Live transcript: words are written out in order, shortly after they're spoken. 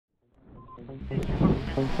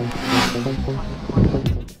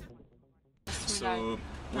So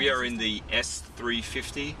we are in the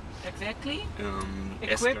S350. Exactly.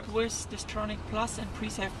 S-Klasse. With Distronic Plus and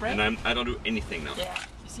pre-safe brake. And I don't do anything now. Yeah,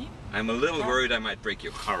 you see? I'm a little worried I might break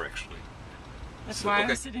your car actually. That's why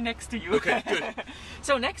I'm sitting next to you. Okay, good.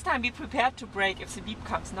 So next time be prepared to brake if the beep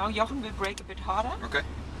comes. Now Jochen will brake a bit harder. Okay.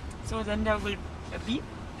 So then there will a beep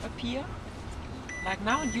appear, like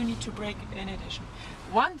now, and you need to brake in addition.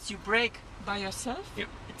 Once you brake by yourself,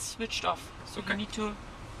 it's switched off. So you need to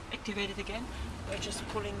activate it again by just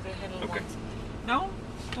pulling the handle once. Now,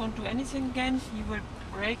 don't do anything again. You will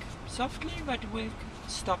brake softly, but it will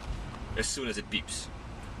stop. As soon as it beeps.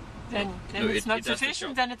 Then it's not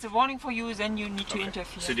sufficient, then it's a warning for you, then you need to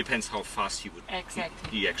interfere. So it depends how fast he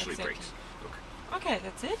actually brakes. Okay,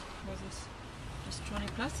 that's it. Was this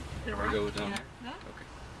Distronic Plus? Here we go down. Okay.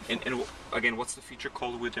 And again, what's the feature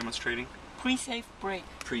called we're demonstrating? Pre-safe brake.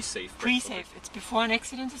 Pre-safe brake. Pre-safe. It's before an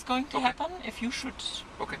accident is going to happen. If you should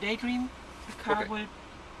daydream, the car will...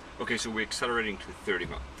 Okay, so we're accelerating to 30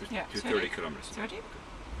 kilometers. 30.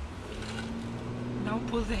 Now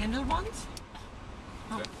pull the handle once.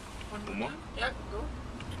 Okay. One more? Yeah, go.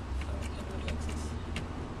 Handle like this.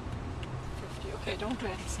 50. Okay, don't do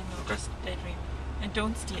anything, just daydream. And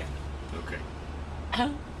don't steer. Okay.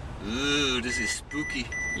 Ooh, this is spooky.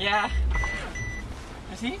 Yeah.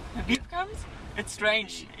 You see? The beep comes. It's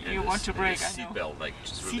strange. You want to brake, I know. Seatbelt, like,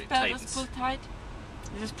 just really tightens. Seatbelt is pulled tight.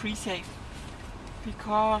 This is pre-safe.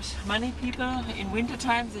 Because many people in winter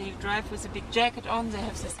time they drive with a big jacket on, they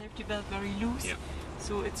have the safety belt very loose. Yeah.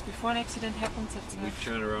 So it's before an accident happens. We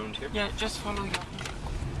turn around here? Yeah, just follow your